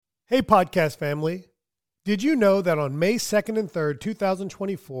Hey, podcast family. Did you know that on May 2nd and 3rd,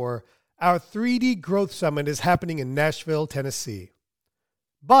 2024, our 3D Growth Summit is happening in Nashville, Tennessee?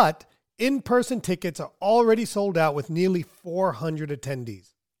 But in-person tickets are already sold out with nearly 400 attendees.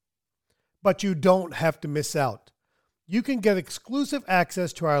 But you don't have to miss out. You can get exclusive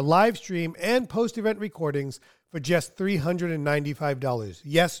access to our live stream and post-event recordings for just $395.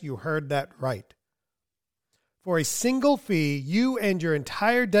 Yes, you heard that right. For a single fee, you and your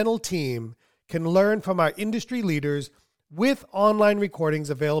entire dental team can learn from our industry leaders with online recordings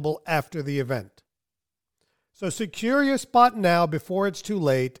available after the event. So secure your spot now before it's too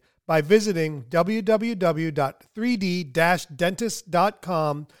late by visiting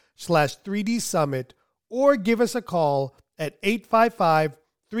www.3d-dentist.com/3D Summit or give us a call at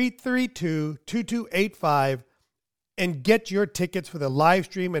 855-332-2285 and get your tickets for the live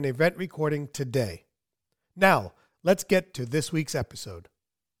stream and event recording today. Now, let's get to this week's episode.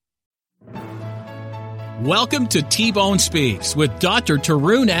 Welcome to T-Bone Speaks with Dr.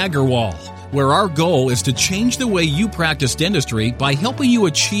 Tarun Agarwal, where our goal is to change the way you practice dentistry by helping you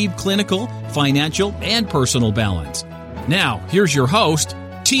achieve clinical, financial, and personal balance. Now, here's your host,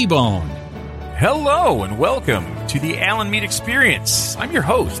 T-Bone. Hello and welcome to the Alan Mead Experience. I'm your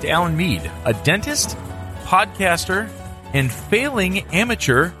host, Alan Mead, a dentist, podcaster, and failing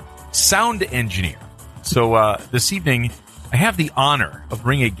amateur sound engineer. So this evening, I have the honor of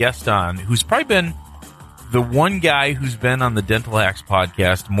bringing a guest on who's probably been the one guy who's been on the Dental Hacks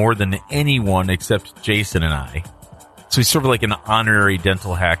podcast more than anyone except Jason and I. So he's sort of like an honorary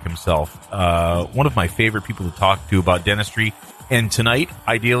dental hack himself. One of my favorite people to talk to about dentistry. And tonight,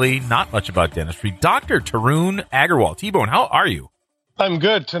 ideally, not much about dentistry. Dr. Tarun Agarwal. T-Bone, how are you? I'm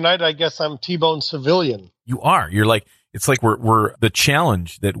good. Tonight, I guess I'm T-Bone Civilian. You are. You're like... It's like we're the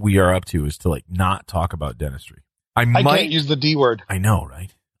challenge that we are up to is to like not talk about dentistry. I can't use the D word. I know,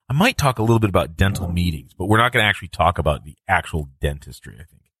 right? I might talk a little bit about dental meetings, but we're not going to actually talk about the actual dentistry, I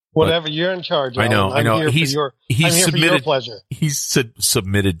think. Whatever, you're in charge. I know. I'm here for your pleasure. He's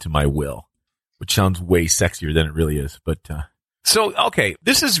submitted to my will, which sounds way sexier than it really is. But so, okay,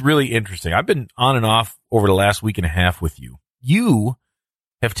 this is really interesting. I've been on and off over the last week and a half with you. You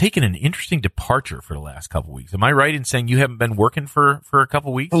have taken an interesting departure for the last couple of weeks. Am I right in saying you haven't been working for a couple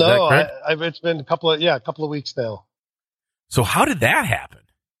of weeks? No, it's been a couple of weeks now. So how did that happen?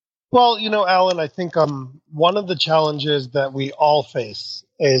 Well, Alan, I think one of the challenges that we all face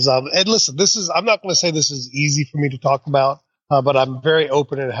is, and listen, I'm not going to say this is easy for me to talk about, but I'm very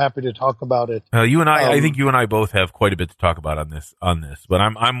open and happy to talk about it. You and I think you and I both have quite a bit to talk about on this, but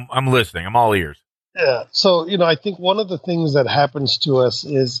I'm listening. I'm all ears. Yeah. So, I think one of the things that happens to us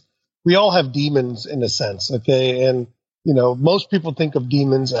is we all have demons in a sense. Okay. And, most people think of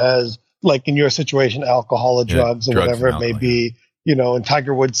demons as like in your situation, alcohol or drugs or whatever it may be, in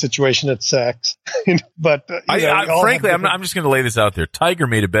Tiger Woods' situation, it's sex. But frankly, I'm just going to lay this out there. Tiger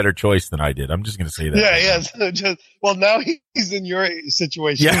made a better choice than I did. I'm just going to say that. Yeah. So well, now he's in your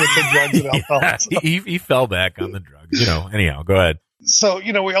situation with the drugs and alcohol. Yeah, so. He fell back on the drugs, anyhow, go ahead. So,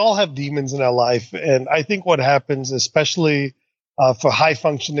 we all have demons in our life. And I think what happens, especially for high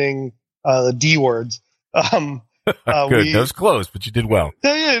functioning D words. Good. That was close, but you did well.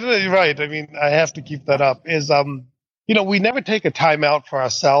 Yeah, you're right. I mean, I have to keep that up. We never take a time out for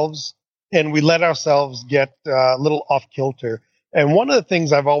ourselves and we let ourselves get a little off kilter. And one of the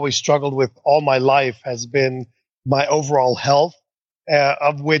things I've always struggled with all my life has been my overall health,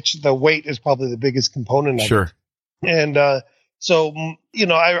 of which the weight is probably the biggest component of it. And, so,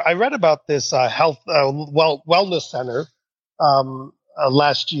 I read about this health wellness center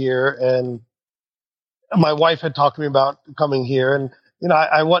last year, and my wife had talked to me about coming here, and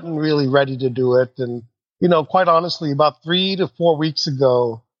I wasn't really ready to do it. And quite honestly, about 3 to 4 weeks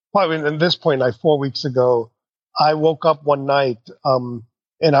ago, probably at this point, 4 weeks ago, I woke up one night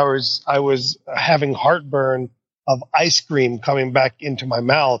and I was having heartburn of ice cream coming back into my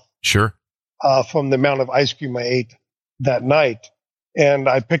mouth. Sure. From the amount of ice cream I ate that night. And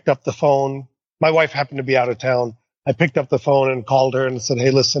I picked up the phone. My wife happened to be out of town. I picked up the phone and called her and said, "Hey,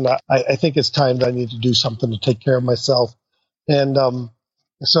 listen, I think it's time that I need to do something to take care of myself." And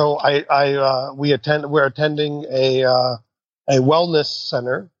so we're attending a wellness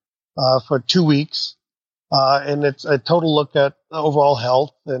center for 2 weeks, and it's a total look at overall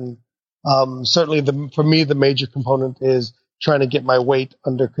health. And certainly, for me, the major component is trying to get my weight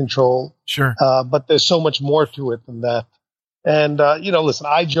under control. Sure. But there's so much more to it than that. And, listen,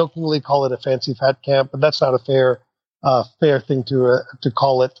 I jokingly call it a fancy fat camp, but that's not a fair thing to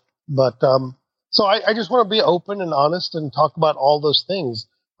call it. But, so I just want to be open and honest and talk about all those things.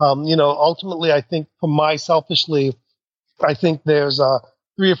 Ultimately, I think for my selfishly, I think there's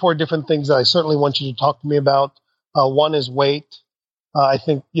 3 or 4 different things that I certainly want you to talk to me about. One is weight. I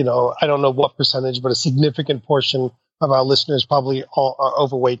think, I don't know what percentage, but a significant portion of our listeners probably all are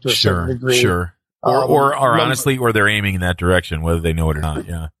overweight to a certain degree. Sure. Or honestly, or they're aiming in that direction, whether they know it or not.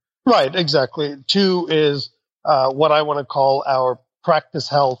 Yeah. Right. Exactly. 2 is what I want to call our practice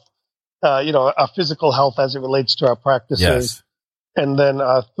health, our physical health as it relates to our practices. Yes. And then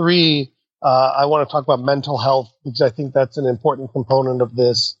 3, I want to talk about mental health because I think that's an important component of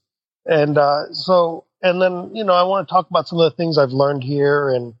this. And then, I want to talk about some of the things I've learned here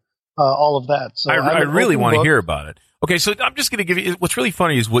and all of that. So I really want to hear about it. Okay, so I'm just going to give you, what's really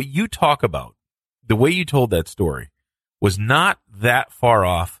funny is what you talk about, the way you told that story was not that far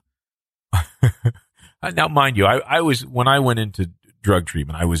off. Now, mind you, when I went into drug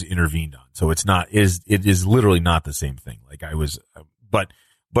treatment, I was intervened on. So it is literally not the same thing. Like I was, but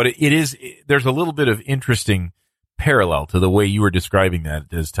it is, there's a little bit of interesting parallel to the way you were describing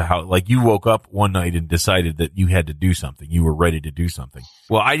that as to how, like, you woke up one night and decided that you had to do something. You were ready to do something.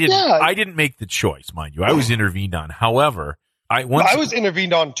 Well, I didn't make the choice, mind you. I was intervened on. However, I was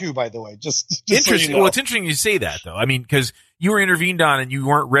intervened on too, by the way. Just interesting. So you know. Well, it's interesting you say that though. I mean, because you were intervened on and you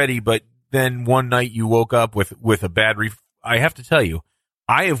weren't ready, but then one night you woke up with a bad I have to tell you,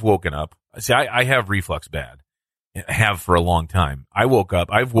 I have woken up. See, I have reflux bad. I have for a long time. I've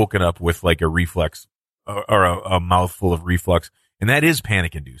woken up with like a reflex or a mouthful of reflux, and that is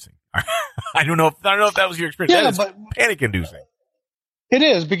panic inducing. I don't know if that was your experience. Yeah, that is panic inducing. It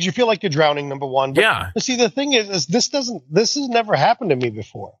is because you feel like you're drowning, number one. But, yeah. See, the thing is this has never happened to me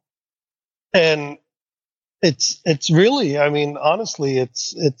before. And it's really, I mean, honestly,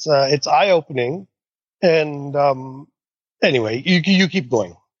 it's eye opening. And, anyway, you keep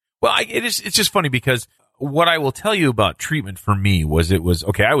going. Well, it's just funny because what I will tell you about treatment for me was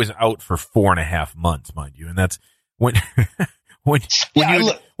okay. I was out for 4.5 months, mind you. And that's when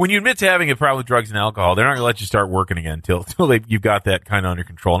you admit to having a problem with drugs and alcohol, they're not going to let you start working again until you've got that kind of under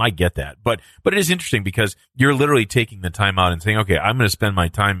control. And I get that. But it is interesting because you're literally taking the time out and saying, okay, I'm going to spend my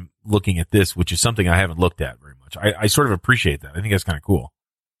time looking at this, which is something I haven't looked at very much. I sort of appreciate that. I think that's kind of cool.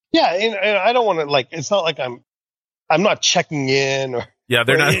 Yeah. And I don't want to it's not like I'm not checking in or. Yeah.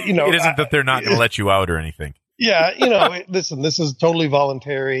 They're not, it isn't that they're not going to let you out or anything. Yeah. Listen, this is totally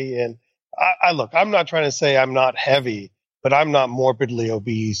voluntary. And look, I'm not trying to say I'm not heavy, but I'm not morbidly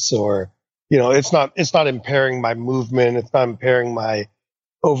obese or, it's not impairing my movement. It's not impairing my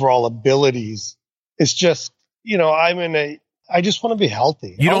overall abilities. It's just, I just want to be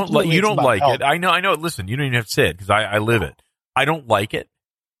healthy. You don't like it. I know. Listen, you don't even have to say it because I live it. I don't like it.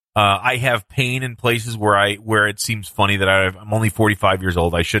 I have pain in places where it seems funny that I'm only 45 years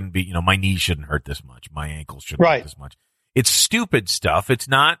old. I shouldn't be, my knees shouldn't hurt this much. My ankles shouldn't hurt this much. It's stupid stuff. It's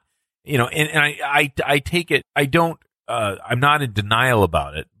not, and I take it. I don't, I'm not in denial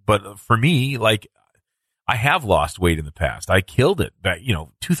about it, but for me, like, I have lost weight in the past. I killed it back,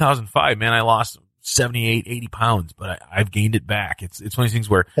 2005, man, I lost 78, 80 pounds, but I've gained it back. It's one of these things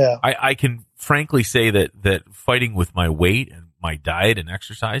where I can frankly say that fighting with my weight and my diet and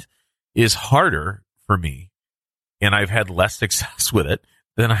exercise is harder for me. And I've had less success with it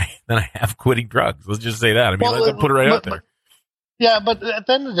than I have quitting drugs. Let's just say that. I mean, let's put it right out there. Yeah. But at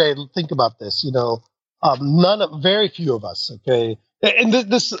the end of the day, think about this, very few of us. Okay. And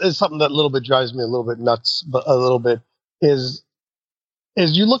this is something that a little bit drives me a little bit nuts, but a little bit is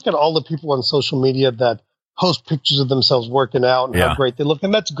you look at all the people on social media that post pictures of themselves working out and how great they look.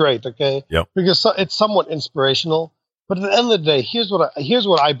 And that's great. Okay. Yep. Because it's somewhat inspirational. But at the end of the day, here's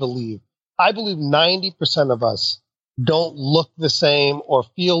what I believe. I believe 90% of us don't look the same or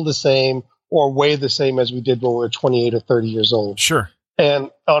feel the same or weigh the same as we did when we were 28 or 30 years old. Sure.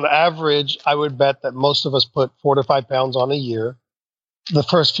 And on average, I would bet that most of us put 4 to 5 pounds on a year. The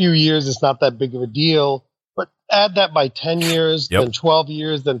first few years, it's not that big of a deal. But add that by 10 years, then 12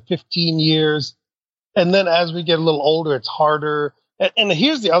 years, then 15 years. And then as we get a little older, it's harder. And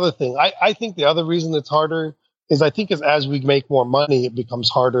here's the other thing. I think the other reason it's harder is I think as we make more money, it becomes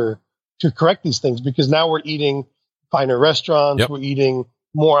harder to correct these things because now we're eating finer restaurants. We're eating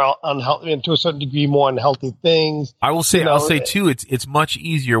more unhealthy, and to a certain degree, more unhealthy things. I will say, I'll say too, it's much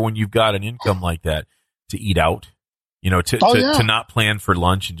easier when you've got an income like that to eat out, to not plan for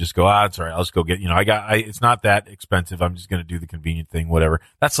lunch and just go, it's all right. I'll just go get, it's not that expensive. I'm just going to do the convenient thing, whatever.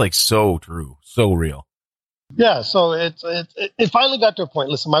 That's like so true, so real. Yeah. So it finally got to a point.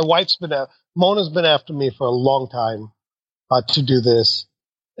 Listen, my wife's Mona's been after me for a long time to do this.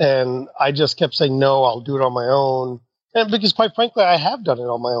 And I just kept saying, no, I'll do it on my own. And because quite frankly, I have done it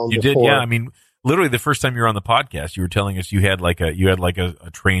on my own. You before. did, yeah. I mean, literally the first time you were on the podcast, you were telling us you had like a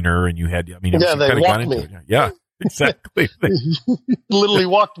trainer and you had, I mean, they kind of walked me. Yeah. Exactly. Literally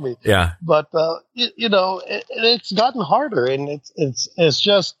walked me. Yeah. But it's gotten harder, and it's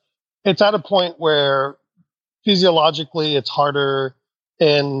at a point where physiologically it's harder,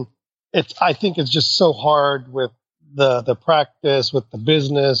 and I think it's just so hard with the practice, with the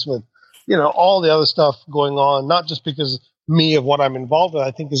business, with all the other stuff going on, not just because me of what I'm involved in.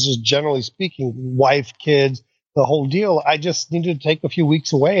 I think it's just generally speaking, wife, kids, the whole deal. I just needed to take a few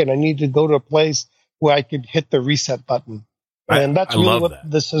weeks away, and I need to go to a place where I could hit the reset button. And that's really what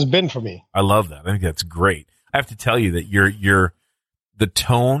this has been for me. I love that. I think that's great. I have to tell you that the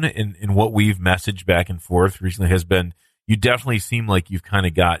tone in what we've messaged back and forth recently has been, you definitely seem like you've kind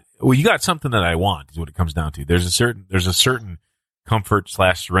of you got something that I want, is what it comes down to. There's a certain comfort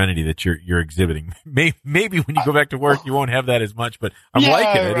 / serenity that you're exhibiting. Maybe when you go back to work, you won't have that as much, but I'm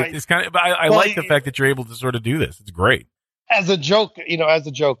liking it. Right. It's kind of, I like the fact that you're able to sort of do this. It's great. As a joke,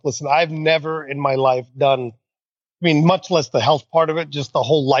 listen, I've never in my life done, much less the health part of it, just the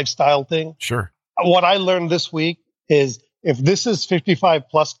whole lifestyle thing. Sure. What I learned this week is, if this is 55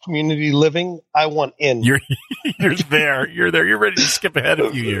 plus community living, I want in. You're there. You're there. You're ready to skip ahead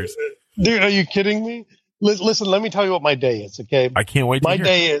a few years. Dude, are you kidding me? Listen, let me tell you what my day is. Okay. I can't wait. My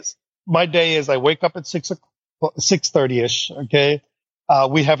day is I wake up at 6:30ish. Okay.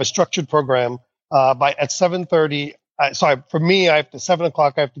 We have a structured program. At 7:30. For me, I have to 7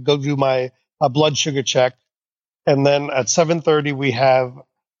 o'clock. I have to go do my blood sugar check, and then at 7:30 we have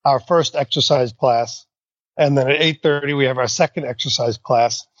our first exercise class. And then at 8:30, we have our second exercise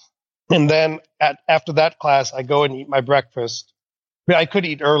class. And then after that class, I go and eat my breakfast. I could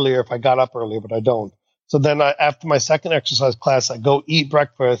eat earlier if I got up earlier, but I don't. So then after my second exercise class, I go eat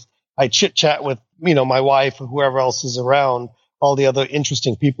breakfast. I chit-chat with, my wife or whoever else is around, all the other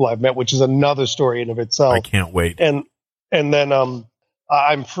interesting people I've met, which is another story in of itself. I can't wait. And then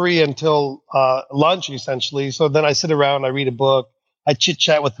I'm free until lunch, essentially. So then I sit around, I read a book, I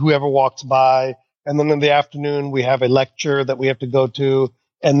chit-chat with whoever walks by. And then in the afternoon, we have a lecture that we have to go to.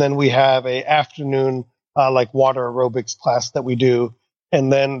 And then we have a afternoon, water aerobics class that we do.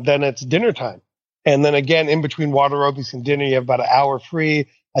 And then it's dinner time. And then again, in between water aerobics and dinner, you have about an hour free.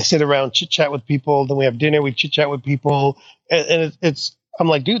 I sit around, chit chat with people. Then we have dinner, we chit chat with people. And I'm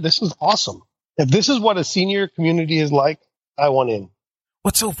like, dude, this is awesome. If this is what a senior community is like, I want in.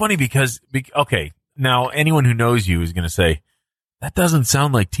 What's so funny okay, now anyone who knows you is going to say, that doesn't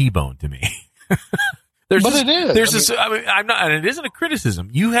sound like T-Bone to me. It is. I'm not, and it isn't a criticism.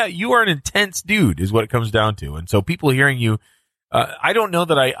 You are an intense dude, is what it comes down to. And so people hearing you, I don't know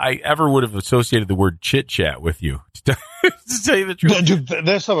that I ever would have associated the word chit chat with you. To tell you the truth, dude,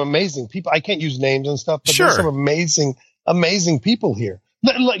 there's some amazing people. I can't use names and stuff, but sure, there's some amazing people here.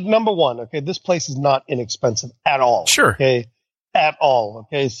 Like, number one, okay, this place is not inexpensive at all. Sure, okay, at all.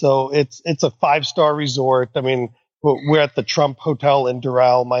 Okay, so it's a 5-star resort. We're at the Trump Hotel in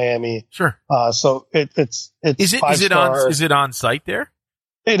Doral, Miami. Sure. So it's is it on site there?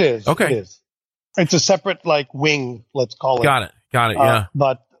 It is. Okay. It is. It's a separate wing, let's call it. Got it. Yeah.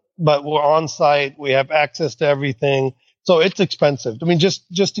 But we're on site. We have access to everything. So it's expensive.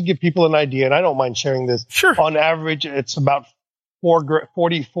 Just to give people an idea, and I don't mind sharing this. Sure. On average, it's about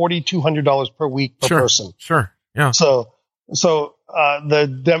 $4,200 per week per person. Sure. Yeah. So the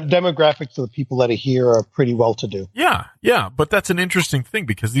demographics of the people that are here are pretty well to do. Yeah. But that's an interesting thing,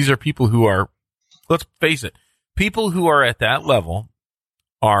 because these are people who are, let's face it, people who are at that level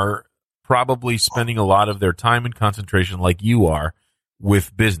are probably spending a lot of their time and concentration, like you are,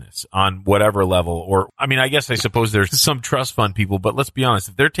 with business on whatever level. Or, I suppose there's some trust fund people, but let's be honest,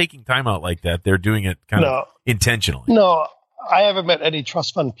 if they're taking time out like that, they're doing it kind of intentionally. No, I haven't met any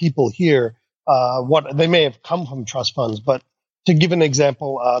trust fund people here. They may have come from trust funds, but to give an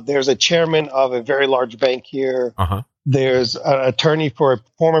example, there's a chairman of a very large bank here. Uh-huh. There's an attorney for a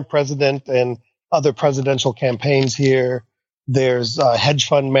former president and other presidential campaigns here. There's hedge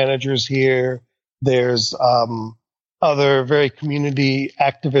fund managers here. There's other very community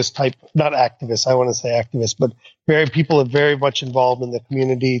activist type, not activists, I want to say activists, but people are very much involved in the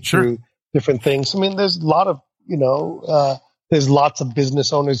community through different things. There's a lot of, there's lots of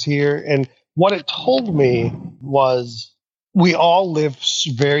business owners here. And what it told me was, we all live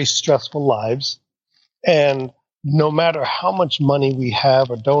very stressful lives, and no matter how much money we have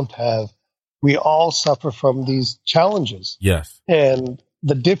or don't have, we all suffer from these challenges. Yes. And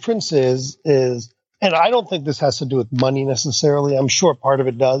the difference is, and I don't think this has to do with money necessarily. I'm sure part of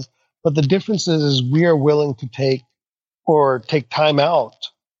it does, but the difference is we are willing to take time out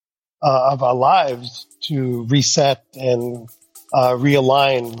of our lives to reset and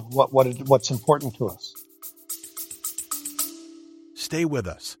realign what's important to us. Stay with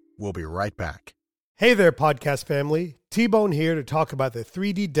us. We'll be right back. Hey there, podcast family. T-Bone here to talk about the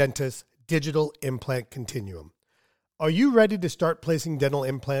 3D Dentist Digital Implant Continuum. Are you ready to start placing dental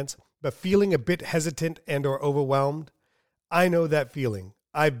implants, but feeling a bit hesitant and or overwhelmed? I know that feeling.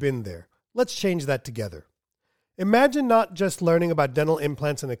 I've been there. Let's change that together. Imagine not just learning about dental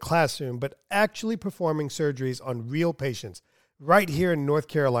implants in a classroom, but actually performing surgeries on real patients right here in North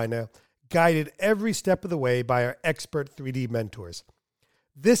Carolina, guided every step of the way by our expert 3D mentors.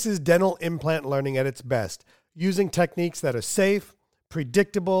 This is dental implant learning at its best, using techniques that are safe,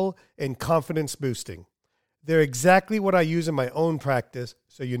 predictable, and confidence boosting. They're exactly what I use in my own practice,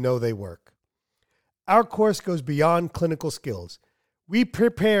 so you know they work. Our course goes beyond clinical skills. We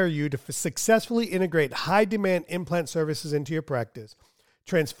prepare you to successfully integrate high-demand implant services into your practice,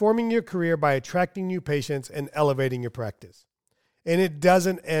 transforming your career by attracting new patients and elevating your practice. And it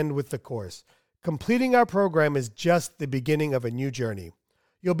doesn't end with the course. Completing our program is just the beginning of a new journey.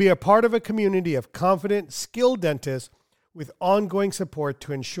 You'll be a part of a community of confident, skilled dentists with ongoing support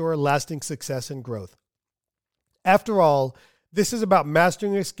to ensure lasting success and growth. After all, this is about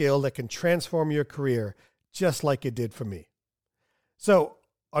mastering a skill that can transform your career, just like it did for me. So,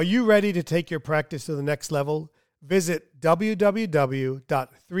 are you ready to take your practice to the next level? Visit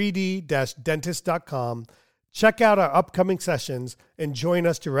www.3d-dentist.com, check out our upcoming sessions, and join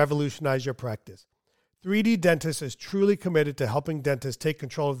us to revolutionize your practice. 3D Dentist is truly committed to helping dentists take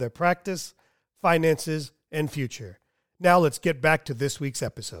control of their practice, finances, and future. Now let's get back to this week's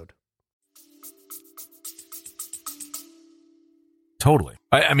episode. Totally.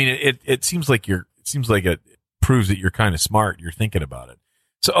 I mean, it seems like it proves that you're kind of smart. You're thinking about it.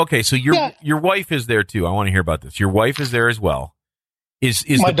 So, okay. So your wife is there too. I want to hear about this. Your wife is there as well. Is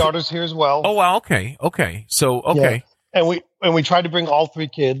my daughter's here as well? Oh, wow. Okay. So, okay. Yeah. And we tried to bring all three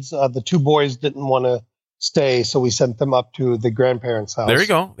kids. The two boys didn't want to stay, so we sent them up to the grandparents' house. There you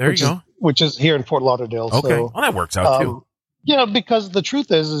go. Which is here in Fort Lauderdale. Okay. So, well, that works out too. Yeah, because the truth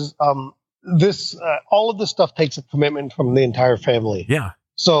is this all of this stuff takes a commitment from the entire family. Yeah.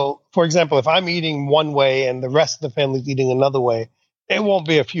 So, for example, if I'm eating one way and the rest of the family's eating another way, it won't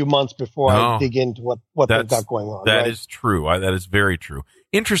be a few months before I dig into what they've got going on. That is true. That is very true.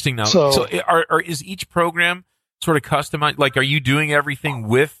 Interesting. Now, so is each program sort of customized? Like, are you doing everything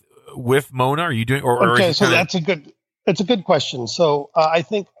with Mona? Are you doing okay? So it's a good question. So I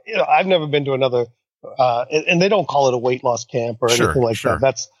think I've never been to another, and they don't call it a weight loss camp or anything like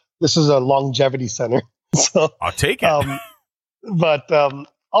that. This is a longevity center. So I'll take it. But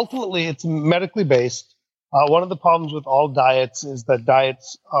ultimately, it's medically based. One of the problems with all diets is that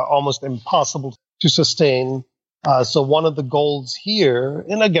diets are almost impossible to sustain. So one of the goals here,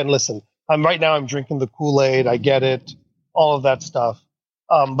 and again, listen, I'm drinking the Kool-Aid. I get it, all of that stuff.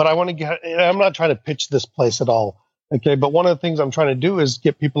 But I'm not trying to pitch this place at all. Okay. But one of the things I'm trying to do is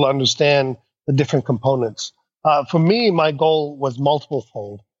get people to understand the different components. For me, my goal was multiple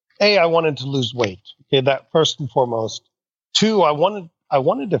fold. A, I wanted to lose weight. Okay. That first and foremost. Two, I wanted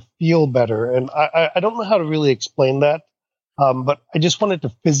to feel better. And I don't know how to really explain that. But I just wanted to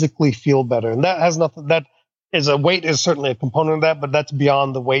physically feel better. And that has nothing, weight is certainly a component of that, but that's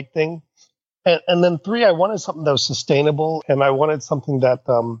beyond the weight thing. And then three, I wanted something that was sustainable, and I wanted something that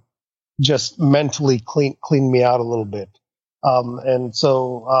just mentally cleaned me out a little bit. And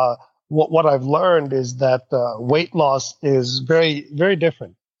so what I've learned is that weight loss is very, very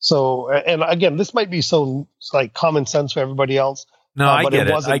different. So, and again, this might be so like common sense for everybody else. No, I get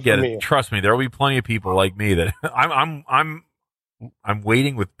it. I get it. Trust me, there will be plenty of people like me that I'm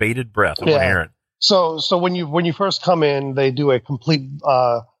waiting with bated breath. I want to hear it. So when you first come in, they do a complete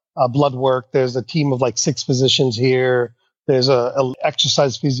blood work. There's a team of like 6 physicians here. There's a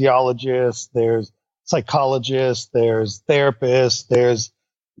exercise physiologist. There's psychologist. There's therapists.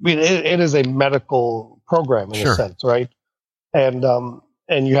 It is a medical program in a sense, right? And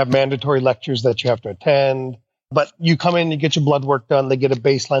you have mandatory lectures that you have to attend. But you come in, you get your blood work done. They get a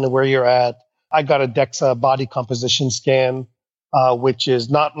baseline of where you're at. I got a DEXA body composition scan, which is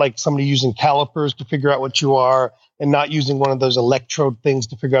not like somebody using calipers to figure out what you are and not using one of those electrode things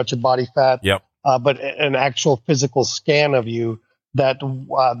to figure out your body fat. Yep. But an actual physical scan of you that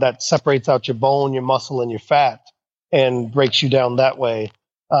separates out your bone, your muscle, and your fat and breaks you down that way.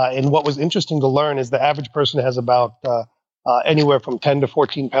 And what was interesting to learn is the average person has about anywhere from 10 to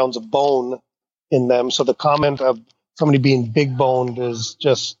 14 pounds of bone in them. So the comment of somebody being big boned is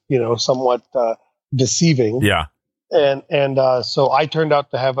just, somewhat deceiving. Yeah. And so I turned out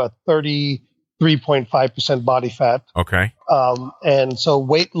to have a 33.5% body fat. Okay. And so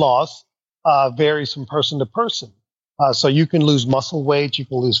weight loss varies from person to person. So you can lose muscle weight, you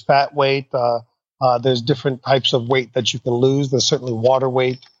can lose fat weight. There's different types of weight that you can lose. There's certainly water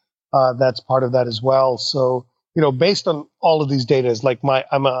weight. That's part of that as well. So, based on all of these data, is like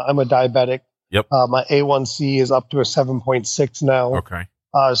I'm a diabetic. Yep. My A1C is up to a 7.6 now. Okay.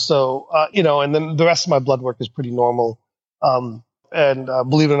 And then the rest of my blood work is pretty normal. And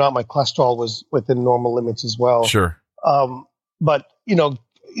believe it or not, my cholesterol was within normal limits as well. Sure. But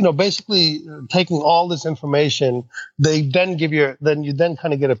basically taking all this information, they then you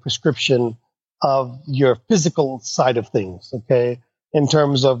kind of get a prescription of your physical side of things. Okay. In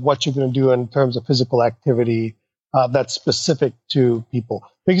terms of what you're going to do in terms of physical activity, that's specific to people,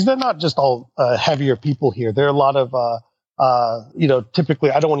 because they're not just all heavier people here. There are a lot of,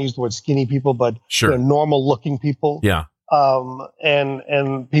 typically, I don't want to use the word skinny people, but sure. Normal looking people. Yeah.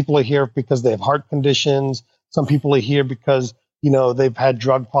 And people are here because they have heart conditions. Some people are here because, they've had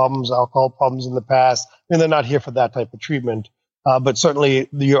drug problems, alcohol problems in the past, and they're not here for that type of treatment. But certainly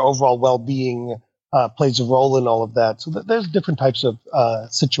your overall well-being plays a role in all of that. So there's different types of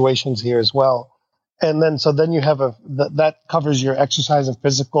situations here as well. And then you have that covers your exercise and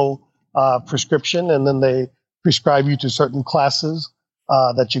physical prescription, and then they prescribe you to certain classes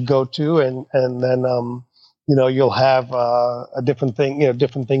that you go to, and then you'll have a different thing,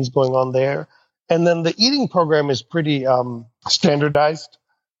 different things going on there. And then the eating program is pretty standardized.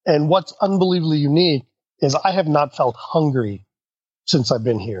 And what's unbelievably unique is I have not felt hungry since I've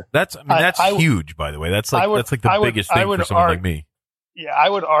been here. That's huge, by the way. That's like the biggest thing for someone like me. Yeah, I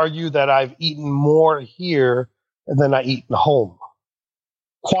would argue that I've eaten more here than I eat at home,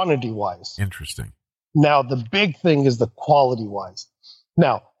 quantity-wise. Interesting. Now, the big thing is the quality-wise.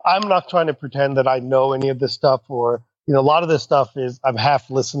 Now, I'm not trying to pretend that I know any of this stuff, or, a lot of this stuff is I'm half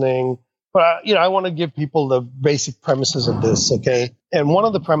listening. But, I want to give people the basic premises of this, okay? And one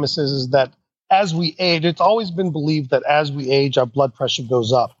of the premises is that as we age, it's always been believed that as we age, our blood pressure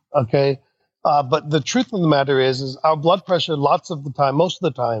goes up, okay? But the truth of the matter is our blood pressure, most of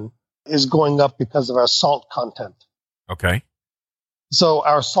the time, is going up because of our salt content. Okay. So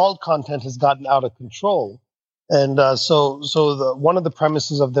our salt content has gotten out of control. And one of the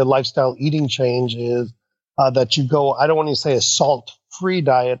premises of the lifestyle eating change is that you go, I don't want to say a salt-free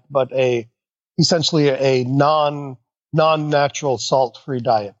diet, but essentially a non-natural salt-free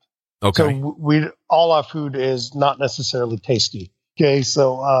diet. Okay. So all our food is not necessarily tasty. Okay,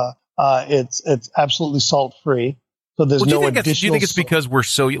 so it's absolutely salt-free. So there's no additional. Do you think it's because we're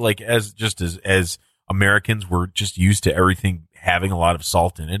so as Americans, we're just used to everything having a lot of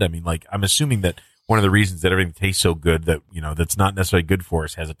salt in it? I mean, I'm assuming that one of the reasons that everything tastes so good that, that's not necessarily good for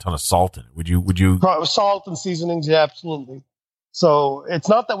us has a ton of salt in it. Would you? Salt and seasonings, yeah, absolutely. So it's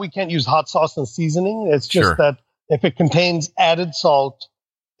not that we can't use hot sauce and seasoning. It's just that if it contains added salt,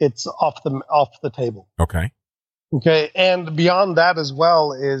 it's off the table. Okay. Okay. And beyond that as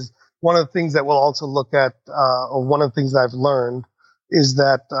well is one of the things that we'll also look at, or one of the things I've learned is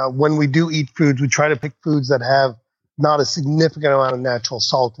that when we do eat foods, we try to pick foods that have not a significant amount of natural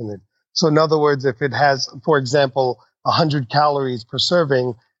salt in it. So in other words, if it has, for example, 100 calories per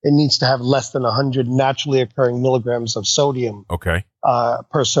serving, it needs to have less than 100 naturally occurring milligrams of sodium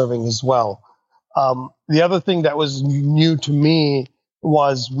per serving as well. The other thing that was new to me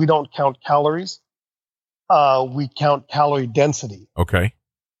was we don't count calories. We count calorie density. Okay.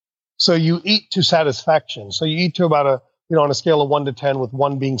 So you eat to satisfaction. So you eat to about on a scale of 1 to 10, with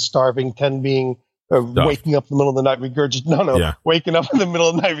 1 being starving, 10 being waking up in the middle of the night waking up in the middle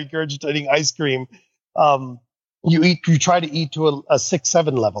of the night regurgitating ice cream. You try to eat to a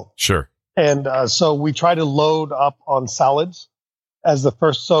 6-7 level. Sure. And so we try to load up on salads as the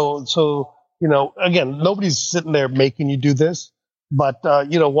first. So again, nobody's sitting there making you do this, but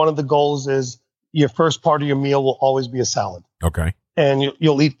one of the goals is your first part of your meal will always be a salad. Okay. And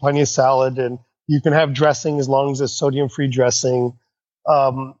you'll eat plenty of salad, and you can have dressing as long as it's sodium-free dressing.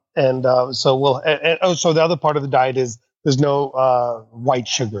 So the other part of the diet is there's no white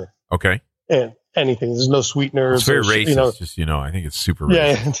sugar. Okay. And anything. There's no sweeteners. It's very racist. I think it's super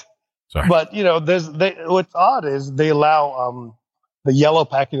racist. Yeah. Sorry. But what's odd is they allow the yellow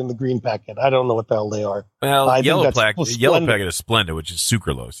packet and the green packet. I don't know what the hell they are. Well, yellow packet is Splenda, which is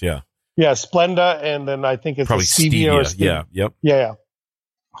sucralose. Yeah. Yeah, Splenda, and then I think it's probably stevia. Or yeah. Yep. Yeah.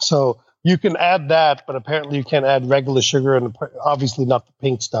 So you can add that, but apparently you can't add regular sugar, and obviously not the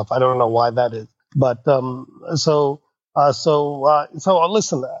pink stuff. I don't know why that is. But so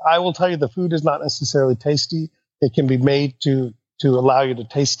listen, I will tell you the food is not necessarily tasty. It can be made to allow you to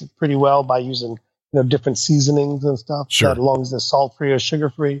taste it pretty well by using different seasonings and stuff. Sure. As long as they're salt-free or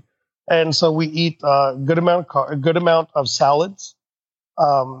sugar-free. And so we eat a good amount of salads.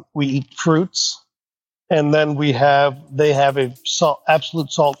 We eat fruits, and then they have a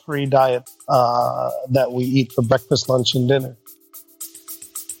absolute salt-free diet that we eat for breakfast, lunch, and dinner.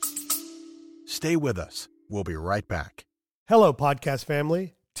 Stay with us. We'll be right back. Hello, podcast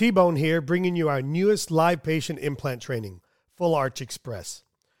family. T-Bone here, bringing you our newest live patient implant training, Full Arch Express.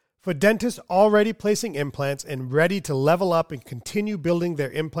 For dentists already placing implants and ready to level up and continue building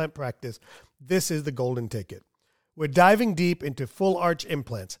their implant practice, this is the golden ticket. We're diving deep into full arch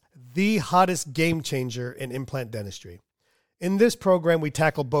implants, the hottest game changer in implant dentistry. In this program, we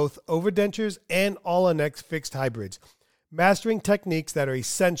tackle both overdentures and all-on-X fixed hybrids, mastering techniques that are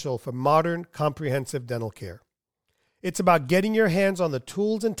essential for modern, comprehensive dental care. It's about getting your hands on the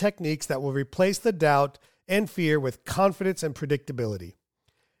tools and techniques that will replace the doubt and fear with confidence and predictability.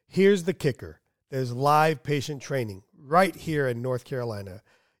 Here's the kicker. There's live patient training right here in North Carolina.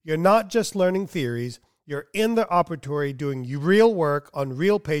 You're not just learning theories, you're in the operatory doing real work on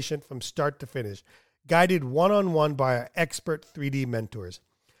real patient from start to finish, guided one-on-one by our expert 3D mentors.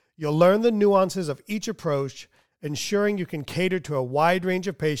 You'll learn the nuances of each approach, ensuring you can cater to a wide range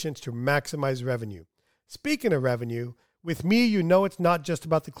of patients to maximize revenue. Speaking of revenue, with me, you know it's not just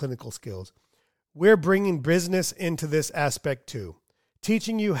about the clinical skills. We're bringing business into this aspect too,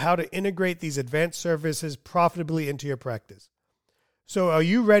 teaching you how to integrate these advanced services profitably into your practice. So are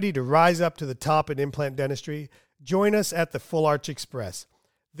you ready to rise up to the top in implant dentistry? Join us at the Full Arch Express.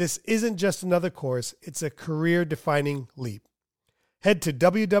 This isn't just another course, it's a career-defining leap. Head to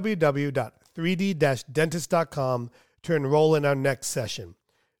www.3d-dentist.com to enroll in our next session.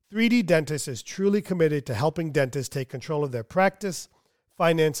 3D Dentist is truly committed to helping dentists take control of their practice,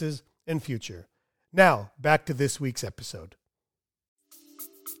 finances, and future. Now, back to this week's episode.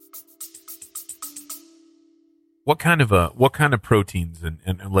 What kind of proteins and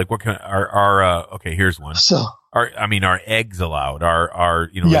like what kind are okay, here's one. So Are eggs allowed?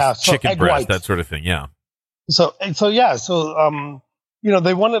 Are chicken breast, whites, that sort of thing? Yeah. So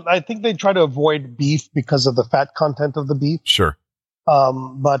they wanted. I think they try to avoid beef because of the fat content of the beef. Sure.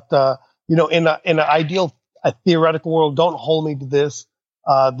 But in an ideal, a theoretical world, don't hold me to this.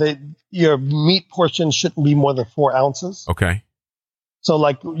 Your meat portion shouldn't be more than 4 ounces. Okay. So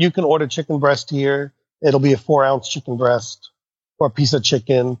like you can order chicken breast here. It'll be a 4-ounce chicken breast or a piece of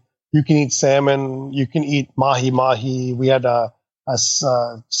chicken. You can eat salmon. You can eat mahi. We had a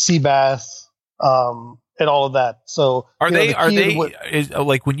sea bass, and all of that. So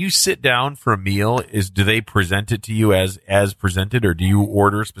like when you sit down for a meal, do they present it to you as presented, or do you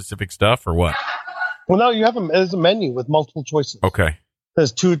order specific stuff, or what? Well, no, you have there's a menu with multiple choices. Okay.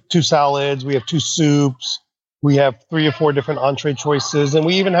 There's two salads. We have 2 soups. We have 3 or 4 different entree choices, and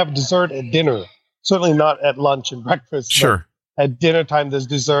we even have dessert at dinner. Certainly not at lunch and breakfast. Sure. At dinner time, there's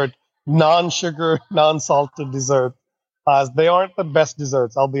dessert, non-sugar, non-salted dessert. They aren't the best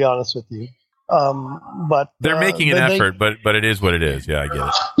desserts, I'll be honest with you. But they're making an effort, but it is what it is. Yeah, I get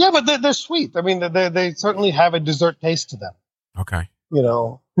it. Yeah, but they're sweet. I mean, they certainly have a dessert taste to them. Okay.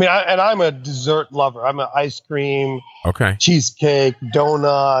 I'm a dessert lover. I'm an ice cream, okay, cheesecake,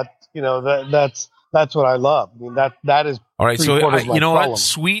 donut. That's what I love. I mean, that is all right. So what?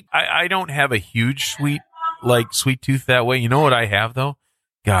 Sweet. I don't have a huge sweet tooth that way. You know what I have though?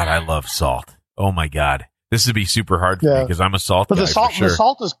 God, I love salt. Oh my God, this would be super hard for me because I'm a salt guy. But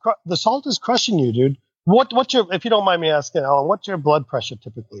the salt is crushing you, dude. What's your, if you don't mind me asking, Alan, what's your blood pressure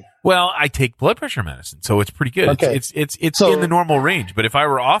typically? Well, I take blood pressure medicine, so it's pretty good. Okay. It's in the normal range. But if I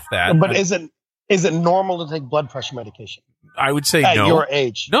were off that, is it normal to take blood pressure medication? I would say at no. At your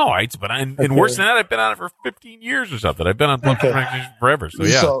age. No, and worse than that, I've been on it for 15 years or something. I've been on blood pressure medication forever. So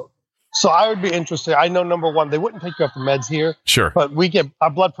yeah. So I would be interested. I know, number one, they wouldn't take you off the meds here. Sure. But our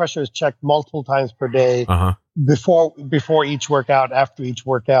blood pressure is checked multiple times per day, before each workout, after each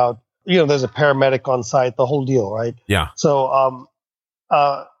workout. There's a paramedic on site, the whole deal, right? Yeah. So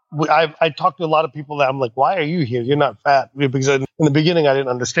I talked to a lot of people that I'm like, why are you here? You're not fat. Because in the beginning, I didn't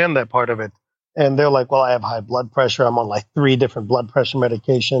understand that part of it. And they're like, well, I have high blood pressure. I'm on like 3 different blood pressure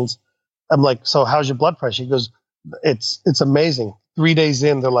medications. I'm like, so how's your blood pressure? He goes, it's amazing. 3 days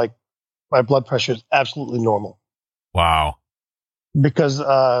in, they're like, my blood pressure is absolutely normal. Wow. Because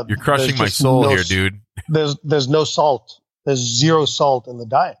you're crushing my soul here, dude. There's no salt. There's 0 salt in the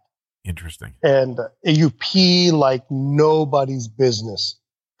diet. Interesting. And you pee like nobody's business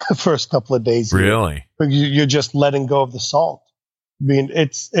the first couple of days. Really? You're just letting go of the salt. I mean, I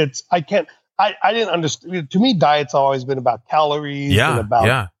didn't understand. To me, diet's always been about calories and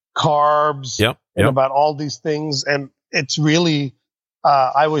about carbs and about all these things. And it's really,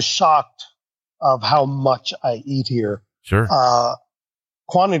 I was shocked of how much I eat here. Sure.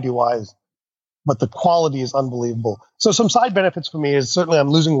 Quantity wise, but the quality is unbelievable. So some side benefits for me is certainly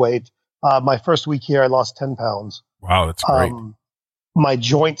I'm losing weight. My first week here, I lost 10 pounds. Wow, that's great. My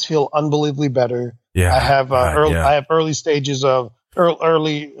joints feel unbelievably better. Yeah. I have I have early stages of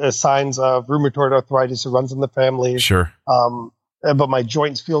early signs of rheumatoid arthritis. It runs in the family. Sure. But my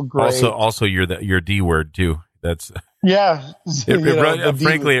joints feel great. Also, you're D word too. That's yeah.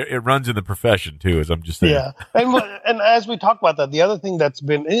 Frankly, it runs in the profession too. As I'm just saying. Yeah, and as we talk about that, the other thing that's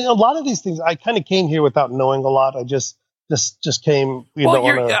been a lot of these things, I kind of came here without knowing a lot. I just came.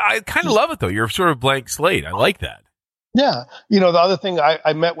 I kind of love it though. You're sort of blank slate. I like that. Yeah, the other thing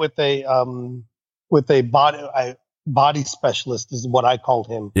I met with a body specialist is what I called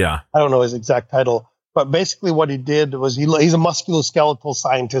him. Yeah, I don't know his exact title. But basically what he did was he's a musculoskeletal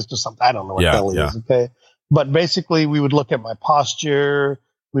scientist or something. I don't know what the hell he is. Okay. But basically we would look at my posture.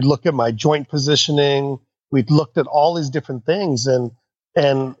 We'd look at my joint positioning. We'd looked at all these different things. And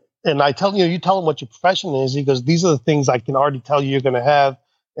I tell you tell him what your profession is. He goes, these are the things I can already tell you you're going to have.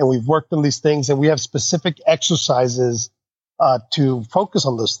 And we've worked on these things and we have specific exercises, to focus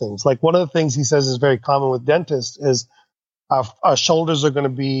on those things. Like one of the things he says is very common with dentists is our shoulders are going to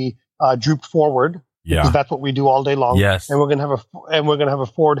be, drooped forward. Yeah, because that's what we do all day long. Yes, and we're gonna have a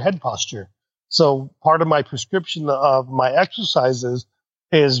forward head posture. So part of my prescription of my exercises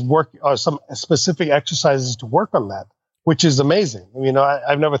is some specific exercises to work on that, which is amazing.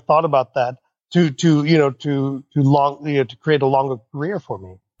 I've never thought about that to create a longer career for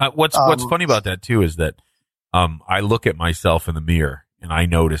me. What's funny about that too is that I look at myself in the mirror and I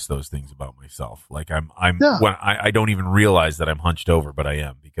notice those things about myself. Like when I don't even realize that I'm hunched over, but I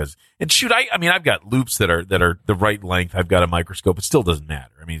am I've got loops that are the right length. I've got a microscope. It still doesn't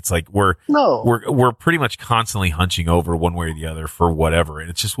matter. I mean, it's like we're pretty much constantly hunching over one way or the other for whatever. And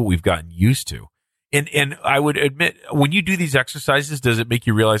it's just what we've gotten used to. And I would admit, when you do these exercises, does it make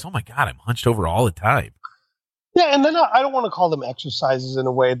you realize, oh my God, I'm hunched over all the time? Yeah, and then I don't want to call them exercises in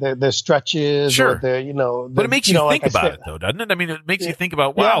a way. They're stretches, sure. Or they're but it makes you think about it, though, doesn't it? I mean, it makes you think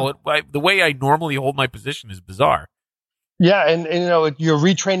about, wow, the way I normally hold my position is bizarre. Yeah, and you're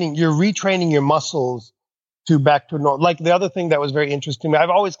retraining your muscles to back to normal. Like the other thing that was very interesting to me, I've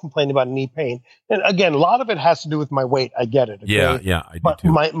always complained about knee pain, and again, a lot of it has to do with my weight. I get it. Okay? Yeah, I do but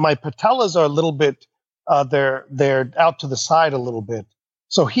too. My patellas are a little bit, they're out to the side a little bit.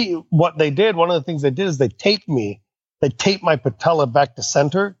 So one of the things they did is they taped my patella back to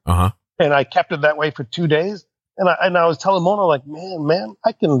center, and I kept it that way for 2 days. And I was telling Mona, like, man,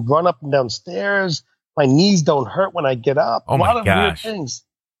 I can run up and down stairs. My knees don't hurt when I get up. Oh a lot of gosh. weird things.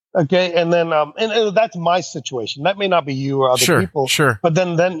 Okay, and then and that's my situation. That may not be you or other people. Sure. But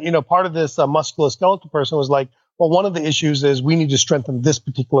then part of this musculoskeletal person was like, well, one of the issues is we need to strengthen this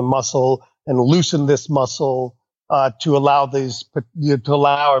particular muscle and loosen this muscle. To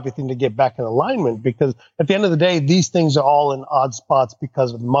allow everything to get back in alignment, because at the end of the day, these things are all in odd spots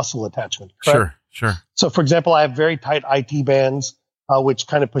because of muscle attachment. Correct? Sure. So, for example, I have very tight IT bands, which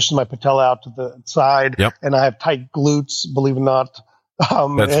kind of pushes my patella out to the side, and I have tight glutes. Believe it or not,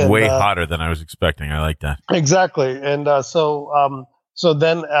 that's way hotter than I was expecting. I like that. Exactly, and so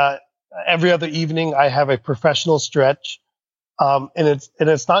then every other evening I have a professional stretch, and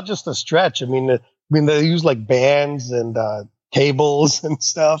it's not just a stretch. I mean, they use like bands and cables and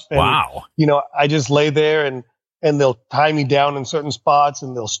stuff. And, wow. I just lay there and they'll tie me down in certain spots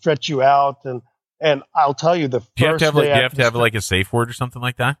and they'll stretch you out. And I'll tell you, do you have to have like a safe word or something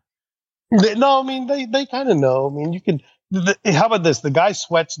like that? No, I mean, they kind of know. I mean, you can, how about this? The guy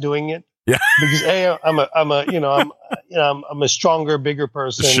sweats doing it. Yeah. Because I'm a stronger, bigger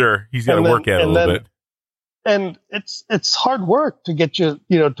person. Sure. He's got to work at it a little bit. And it's hard work to get to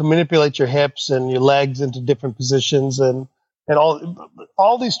manipulate your hips and your legs into different positions and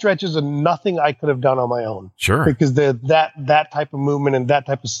all these stretches are nothing I could have done on my own. Sure. Because that type of movement and that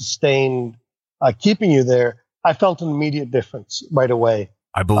type of sustained keeping you there, I felt an immediate difference right away.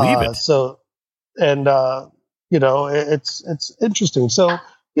 I believe it. It's interesting. So,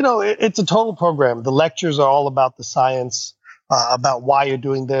 it's a total program. The lectures are all about the science, about why you're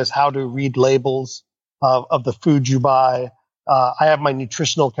doing this, how to read labels of the food you buy. I have my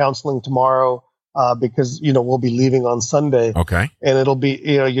nutritional counseling tomorrow because, we'll be leaving on Sunday. Okay. And it'll be,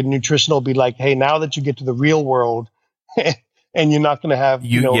 your nutrition will be like, hey, now that you get to the real world and you're not going to have,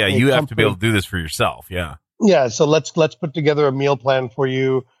 you have to be able to do this for yourself. Yeah. Yeah. So let's put together a meal plan for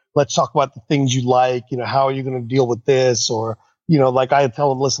you. Let's talk about the things you like, how are you going to deal with this? Or, like I tell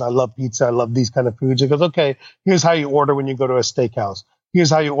them, listen, I love pizza. I love these kind of foods. He goes, okay, here's how you order when you go to a steakhouse. Here's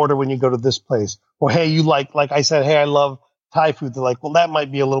how you order when you go to this place. Or, hey, you like I said, hey, I love Thai food. They're like, well, that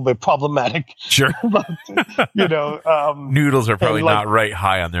might be a little bit problematic. Sure. But, noodles are probably not right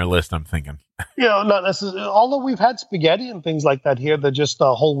high on their list, I'm thinking. Not necessarily. Although we've had spaghetti and things like that here. They're just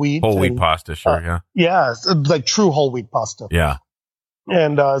whole wheat. Whole wheat pasta, sure, yeah. Yeah, like true whole wheat pasta. Yeah.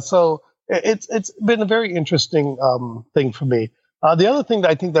 And so it's been a very interesting thing for me. The other thing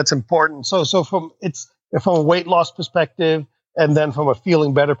that I think that's important, so from a weight loss perspective, and then from a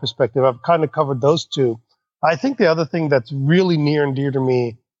feeling better perspective, I've kind of covered those two. I think the other thing that's really near and dear to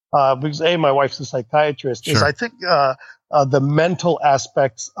me, because my wife's a psychiatrist, is I think the mental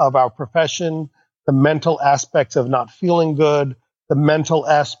aspects of our profession, the mental aspects of not feeling good, the mental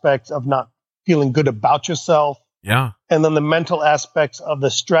aspects of not feeling good about yourself, and then the mental aspects of the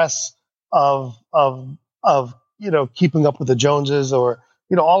stress of keeping up with the Joneses, or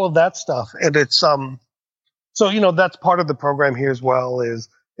all of that stuff. And it's so that's part of the program here as well. Is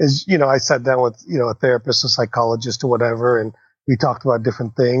I sat down with a therapist, a psychologist, or whatever, and we talked about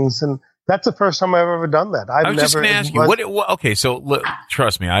different things. And that's the first time I've ever done that. I was just going to ask you, okay, so look,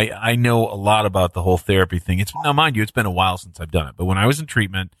 trust me, I know a lot about the whole therapy thing. Now, mind you, it's been a while since I've done it, but when I was in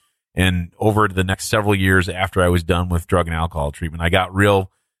treatment and over the next several years after I was done with drug and alcohol treatment, I got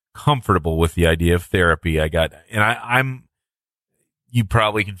real comfortable with the idea of therapy. I'm you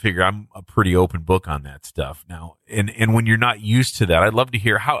probably can figure I'm a pretty open book on that stuff now. And when you're not used to that, I'd love to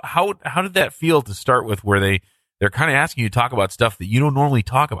hear how did that feel to start with, where they're kind of asking you to talk about stuff that you don't normally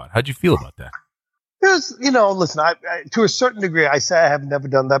talk about. How'd you feel about that? It was, listen, I to a certain degree, I say I have never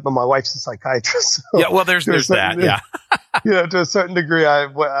done that, but my wife's a psychiatrist. So yeah, well, there's that, yeah. To a certain degrry,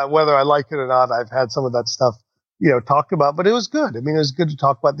 whether I like it or not, I've had some of that stuff, talked about, but it was good. I mean, it was good to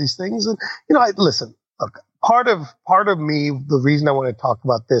talk about these things. And, listen, look, part of me, the reason I want to talk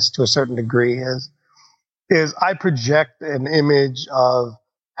about this to a certain degree is I project an image of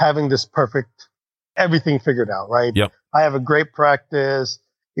having this perfect, everything figured out, right? Yep. I have a great practice.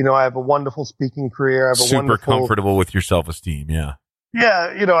 I have a wonderful speaking career. I have super comfortable with your self-esteem. Yeah.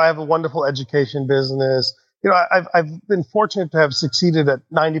 Yeah. I have a wonderful education business. I've been fortunate to have succeeded at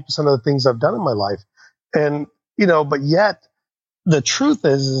 90% of the things I've done in my life. And, but yet the truth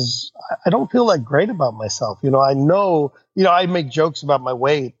is I don't feel that great about myself. I know, I make jokes about my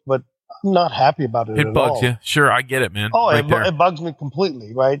weight, but I'm not happy about it at all. It bugs you. Sure. I get it, man. Oh, it bugs me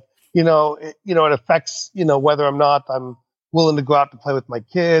completely. Right. It affects, whether I'm willing to go out to play with my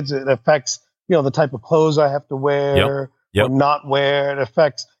kids. It affects, the type of clothes I have to wear or not wear. It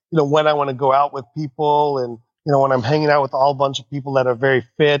affects, when I want to go out with people, and, when I'm hanging out with a whole bunch of people that are very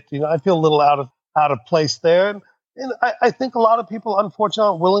fit, I feel a little out of place there. And I think a lot of people, unfortunately,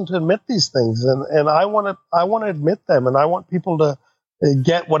 aren't willing to admit these things. And I want to admit them, and I want people to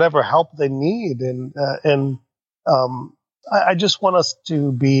get whatever help they need. I just want us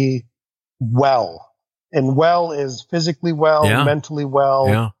to be well. And well is physically well, mentally well.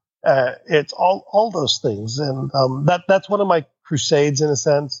 Yeah. It's all those things. And that's one of my crusades, in a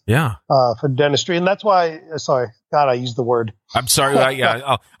sense, for dentistry. And that's why, I used the word. I'm sorry.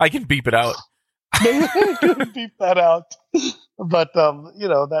 I can beep it out. Beep that out. But,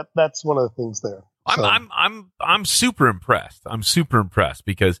 that's one of the things there. So. I'm super impressed. I'm super impressed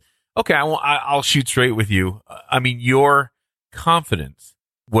because, okay, I'll shoot straight with you. I mean, your confidence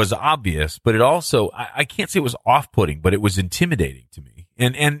was obvious, but it also, I can't say it was off-putting, but it was intimidating to me,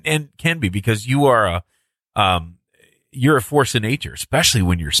 and can be, because you are you're a force of nature, especially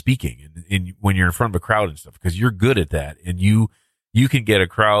when you're speaking and when you're in front of a crowd and stuff, because you're good at that, and you can get a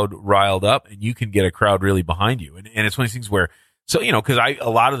crowd riled up, and you can get a crowd really behind you, and it's one of these things where, so because a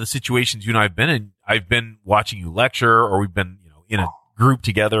lot of the situations you and I've been watching you lecture, or we've been in a group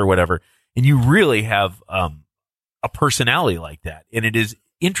together or whatever, and you really have a personality like that, and it is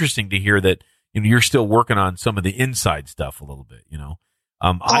interesting to hear that you're still working on some of the inside stuff a little bit.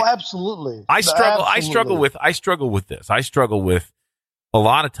 Absolutely. I struggle with this. I struggle with, a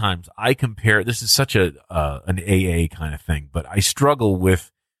lot of times I compare. This is such an AA kind of thing, but I struggle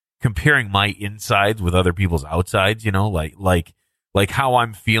with comparing my insides with other people's outsides. Like how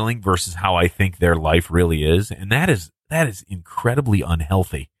I'm feeling versus how I think their life really is, and that is incredibly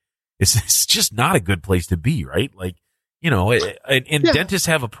unhealthy. It's just not a good place to be, right? Like. And dentists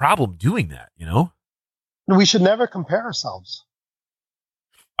have a problem doing that, We should never compare ourselves.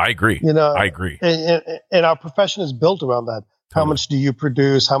 I agree. I agree. And our profession is built around that. Totally. How much do you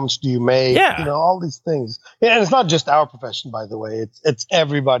produce? How much do you make? Yeah. All these things. And it's not just our profession, by the way. It's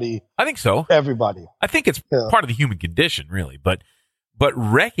everybody. I think so. Everybody. I think it's part of the human condition, really. But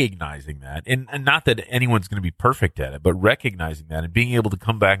recognizing that, and not that anyone's going to be perfect at it, but recognizing that and being able to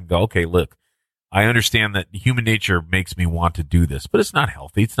come back and go, okay, look, I understand that human nature makes me want to do this, but it's not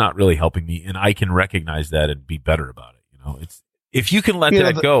healthy. It's not really helping me, and I can recognize that and be better about it. It's, if you can let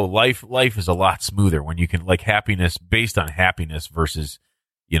that go, life is a lot smoother when you can, like, happiness based on happiness versus,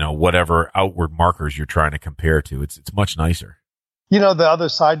 whatever outward markers you're trying to compare to. It's much nicer. The other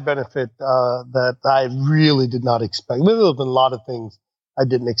side benefit that I really did not expect. There have been a lot of things I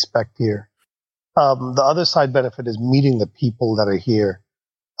didn't expect here. The other side benefit is meeting the people that are here.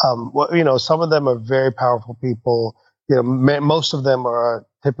 Some of them are very powerful people. Most of them are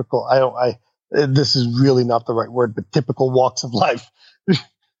typical. This is really not the right word, but typical walks of life,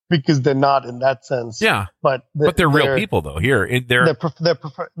 because they're not in that sense. Yeah, but they're real people though.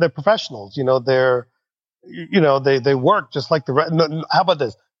 They're professionals. They work just like the rest. No, how about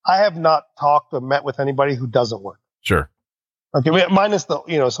this? I have not talked or met with anybody who doesn't work. Sure. Okay, minus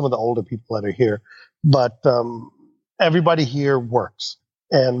some of the older people that are here, but everybody here works,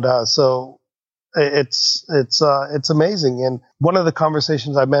 and so it's amazing. And one of the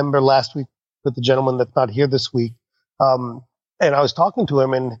conversations I remember last week with the gentleman that's not here this week, and I was talking to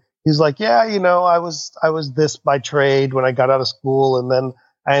him, and he's like, "Yeah, I was this by trade when I got out of school, and then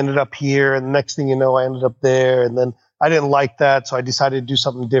I ended up here, and the next thing you know, I ended up there, and then I didn't like that, so I decided to do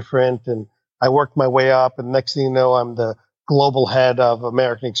something different, and I worked my way up, and next thing you know, I'm the global head of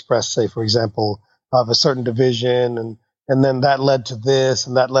American Express, say, for example, of a certain division. And then that led to this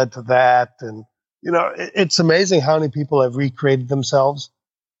and that led to that. And, it's amazing how many people have recreated themselves,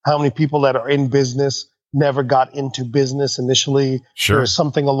 how many people that are in business never got into business initially. Sure. There's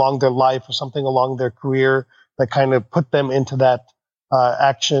something along their life or something along their career that kind of put them into that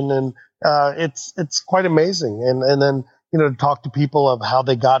action. And it's quite amazing. And then, to talk to people of how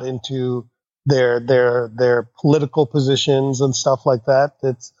they got into their political positions and stuff like that.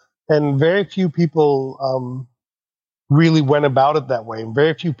 And very few people really went about it that way, and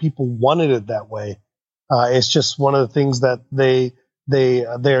very few people wanted it that way. It's just one of the things that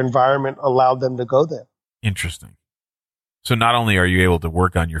their environment allowed them to go there. Interesting. So not only are you able to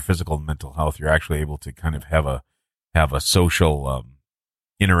work on your physical and mental health, you're actually able to kind of have a social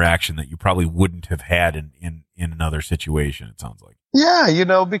interaction that you probably wouldn't have had in another situation. It sounds like.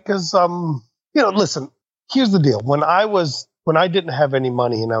 Yeah, because listen, here's the deal. When I didn't have any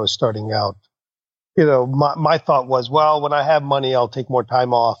money and I was starting out, my thought was, well, when I have money, I'll take more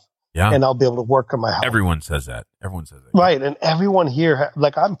time off, and I'll be able to work on my house. Everyone says that. Right. And everyone here,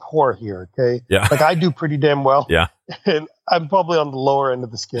 I'm poor here. Okay. Yeah. Like I do pretty damn well. Yeah. And I'm probably on the lower end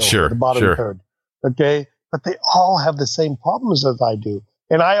of the scale. Sure. The bottom third. Okay. But they all have the same problems as I do.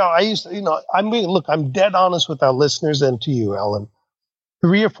 And I used to, I'm dead honest with our listeners and to you, Ellen.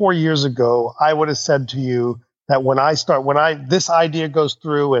 3 or 4 years ago, I would have said to you that when this idea goes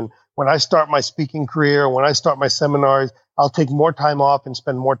through, and when I start my speaking career, when I start my seminars, I'll take more time off and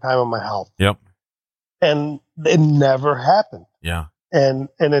spend more time on my health. Yep. And it never happened. Yeah. And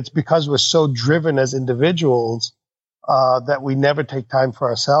it's because we're so driven as individuals that we never take time for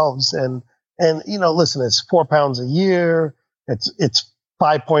ourselves. And listen, it's 4 pounds a year. It's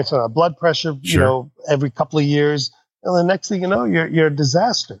 5 points on our blood pressure, every couple of years. And the next thing you know, you're a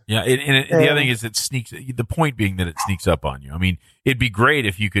disaster. Yeah, and the other thing is it sneaks. The point being that it sneaks up on you. I mean, it'd be great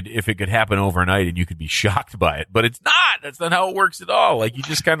if it could happen overnight and you could be shocked by it, but it's not. That's not how it works at all. Like you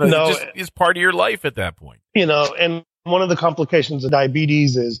just kind of it's part of your life at that point. And one of the complications of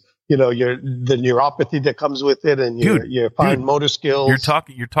diabetes is the neuropathy that comes with it, and your fine motor skills.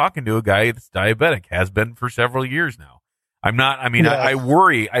 You're talking to a guy that's diabetic, has been for several years now. I'm not. I mean, I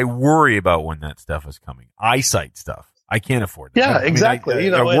worry about when that stuff is coming. Eyesight stuff. I can't afford that. Yeah,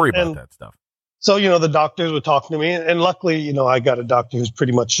 exactly. I worry about that stuff. So, the doctors were talking to me, and luckily, I got a doctor who's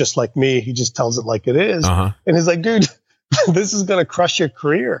pretty much just like me. He just tells it like it is. Uh-huh. And he's like, dude, this is going to crush your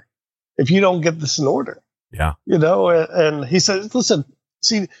career if you don't get this in order. Yeah. And he says, listen,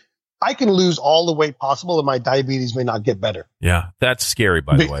 see, I can lose all the weight possible and my diabetes may not get better. Yeah. That's scary,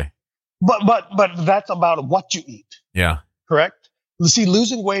 by the way. But that's about what you eat. Yeah. Correct? See,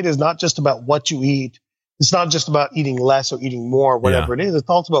 losing weight is not just about what you eat. It's not just about eating less or eating more, whatever it is. It's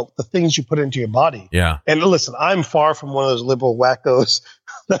also about the things you put into your body. Yeah. And listen, I'm far from one of those liberal wackos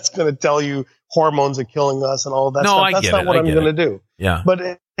that's going to tell you hormones are killing us and all of that stuff. That's not what I'm going to do. Yeah.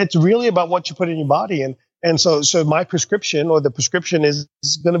 But it's really about what you put in your body. And so my prescription or the prescription is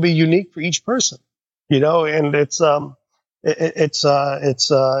going to be unique for each person, and that's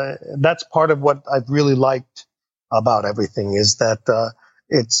part of what I've really liked about everything is that,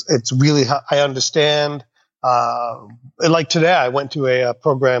 it's really, I understand, like today I went to a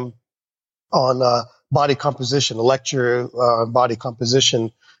program on, body composition, a lecture on body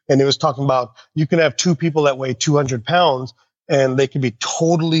composition. And it was talking about you can have two people that weigh 200 pounds and they can be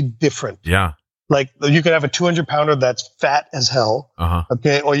totally different. Yeah. Like you can have a 200 pounder that's fat as hell. Uh-huh.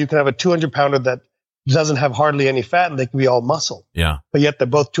 Okay. Or you can have a 200 pounder that doesn't have hardly any fat and they can be all muscle. Yeah. But yet they're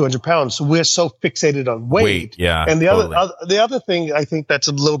both 200 pounds. So we're so fixated on weight. Yeah. And the other thing I think that's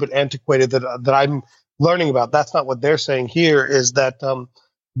a little bit antiquated that I'm learning about, that's not what they're saying here, is that,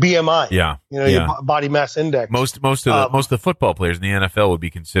 BMI. Yeah. Your body mass index. Most of the football players in the NFL would be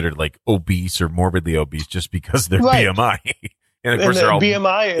considered like obese or morbidly obese just because of their BMI. And of course, they're all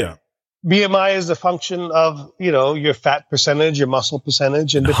BMI. Yeah. BMI is a function of, your fat percentage, your muscle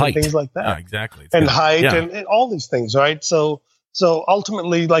percentage, and different things like that. Yeah, exactly. And height and all these things, right? So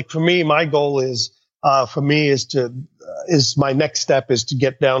ultimately, like for me, my goal is, my next step is to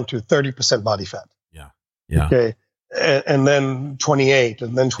get down to 30% body fat. Yeah. Yeah. Okay. And then 28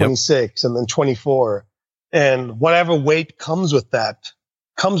 and then 26 and then 24 and whatever weight comes with that.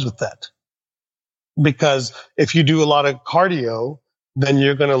 Because if you do a lot of cardio, then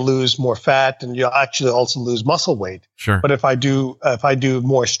you're going to lose more fat and you'll actually also lose muscle weight. Sure. But if I do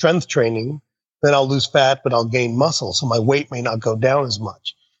more strength training, then I'll lose fat, but I'll gain muscle. So my weight may not go down as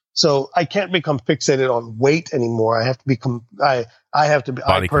much. So I can't become fixated on weight anymore. I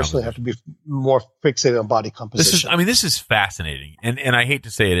personally have to be more fixated on body composition. This is fascinating. And I hate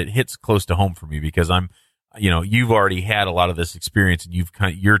to say it, it hits close to home for me because you've already had a lot of this experience and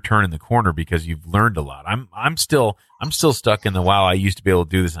you're turning the corner because you've learned a lot. I'm still stuck in the, wow, I used to be able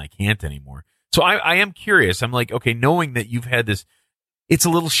to do this and I can't anymore. So I am curious. I'm like, okay, knowing that you've had this, it's a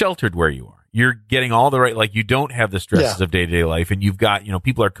little sheltered where you are. You're getting all the right, like you don't have the stresses of day-to-day life and you've got,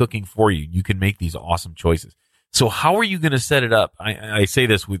 people are cooking for you. You can make these awesome choices. So how are you going to set it up? I say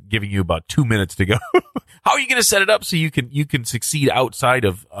this with giving you about 2 minutes to go. How are you going to set it up so you can succeed outside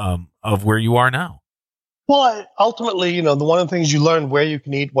of where you are now? Well, ultimately, the one of the things you learn where you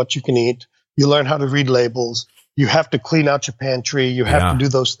can eat, what you can eat. You learn how to read labels. You have to clean out your pantry. You have to do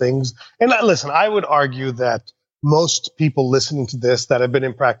those things. And listen, I would argue that most people listening to this that have been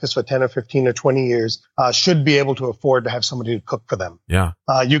in practice for 10 or 15 or 20 years should be able to afford to have somebody to cook for them. Yeah.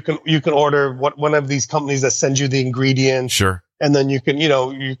 You can order one of these companies that sends you the ingredients. Sure. And then you can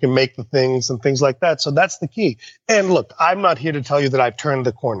make the things and things like that. So that's the key. And look, I'm not here to tell you that I've turned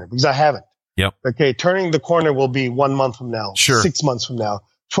the corner because I haven't. Yep. Okay. Turning the corner will be 1 month from now, sure. 6 months from now,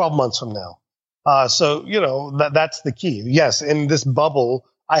 12 months from now. So that's the key. Yes. In this bubble,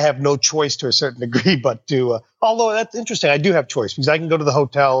 I have no choice to a certain degree, but although that's interesting, I do have choice because I can go to the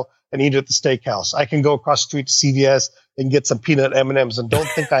hotel and eat at the steakhouse. I can go across the street to CVS and get some peanut M&Ms and don't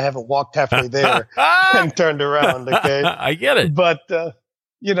think I haven't walked halfway there and turned around. Okay. I get it. But,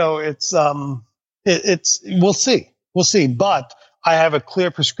 we'll see. But I have a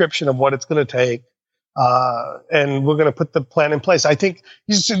clear prescription of what it's going to take. And we're going to put the plan in place. I think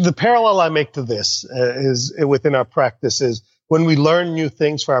the parallel I make to this is within our practice is, when we learn new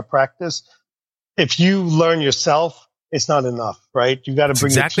things for our practice, if you learn yourself, it's not enough, right? You got to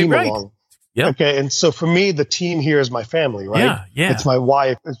bring the team along. Yeah. Okay. And so for me, the team here is my family, right? Yeah. Yeah. It's my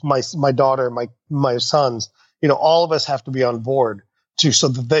wife, it's my daughter, my sons. All of us have to be on board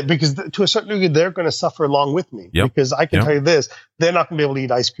because to a certain degree, they're going to suffer along with me. Yep. Because I can tell you this, they're not going to be able to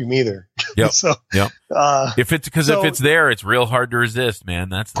eat ice cream either. Yep. If it's there, it's real hard to resist, man.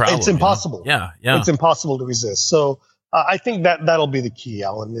 That's the problem. It's impossible. Yeah. It's impossible to resist. So, I think that'll be the key,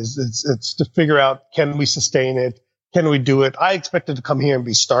 Alan, it's to figure out, can we sustain it? Can we do it? I expected to come here and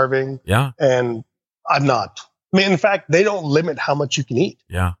be starving. Yeah. And I'm not. I mean, in fact, they don't limit how much you can eat.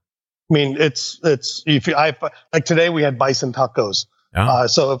 Yeah. I mean, like today we had bison tacos. Yeah.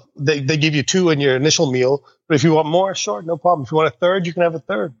 So if they give you 2 in your initial meal, but if you want more, sure, no problem. If you want a third, you can have a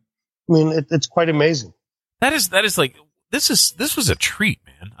third. I mean, it's quite amazing. That is like, this was a treat,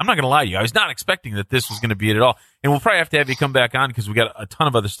 man. I'm not going to lie to you. I was not expecting that this was going to be it at all. And we'll probably have to have you come back on because we got a ton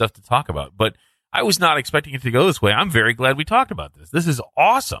of other stuff to talk about. But I was not expecting it to go this way. I'm very glad we talked about this. This is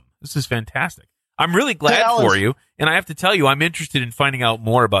awesome. This is fantastic. I'm really glad for you. And I have to tell you, I'm interested in finding out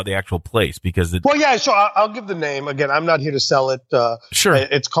more about the actual place because sure. I'll give the name. Again, I'm not here to sell it. Sure.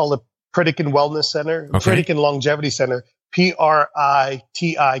 It's called the Pritikin Wellness Center, Pritikin Longevity Center, Pritikin.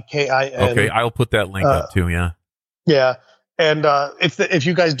 Okay. I'll put that link up too. Yeah. Yeah. And if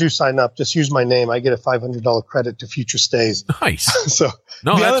you guys do sign up, just use my name. I get a $500 credit to future stays. Nice. So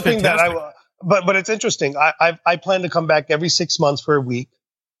no, the that's other thing fantastic. but it's interesting. I plan to come back every 6 months for a week.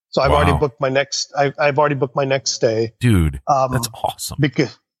 So I've already booked my next. I've already booked my next stay. Dude, that's awesome.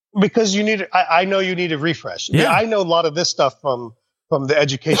 Because you need. I know you need a refresh. Yeah. I know a lot of this stuff from the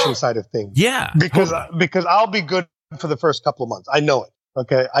education side of things. Yeah. Because I'll be good for the first couple of months. I know it.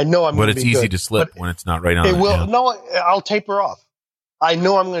 Okay, I know I'm. But it's easy to slip when it's not right on. It will. Yeah. No, I'll taper off. I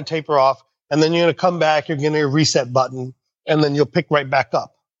know I'm going to taper off, and then you're going to come back. You're going to reset button, and then you'll pick right back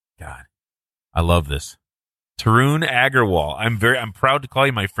up. God, I love this, Tarun Agarwal. I'm proud to call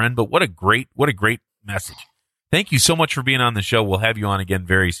you my friend. But what a great message. Thank you so much for being on the show. We'll have you on again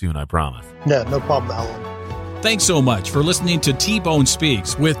very soon. I promise. Yeah, no problem, Alan. Thanks so much for listening to T-Bone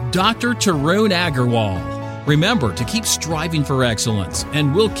Speaks with Dr. Tarun Agarwal. Remember to keep striving for excellence,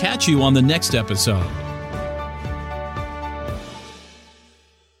 and we'll catch you on the next episode.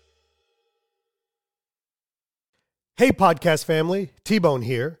 Hey podcast family, T-Bone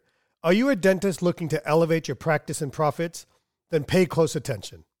here. Are you a dentist looking to elevate your practice and profits? Then pay close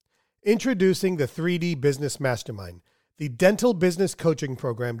attention. Introducing the 3D Business Mastermind, the dental business coaching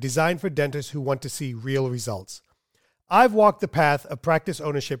program designed for dentists who want to see real results. I've walked the path of practice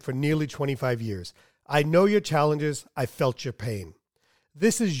ownership for nearly 25 years. I know your challenges. I felt your pain.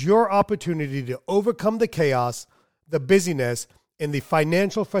 This is your opportunity to overcome the chaos, the busyness, and the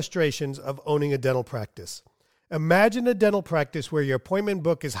financial frustrations of owning a dental practice. Imagine a dental practice where your appointment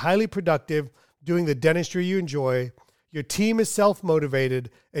book is highly productive, doing the dentistry you enjoy, your team is self-motivated,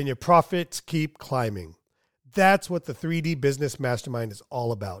 and your profits keep climbing. That's what the 3D Business Mastermind is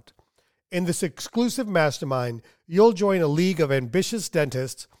all about. In this exclusive mastermind, you'll join a league of ambitious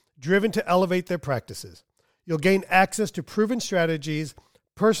dentists driven to elevate their practices. You'll gain access to proven strategies,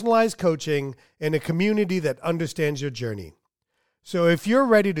 personalized coaching, and a community that understands your journey. So if you're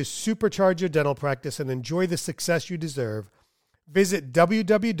ready to supercharge your dental practice and enjoy the success you deserve, visit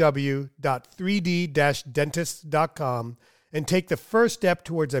www.3d-dentists.com and take the first step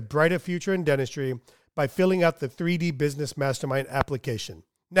towards a brighter future in dentistry by filling out the 3D Business Mastermind application.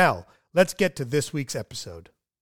 Now, let's get to this week's episode.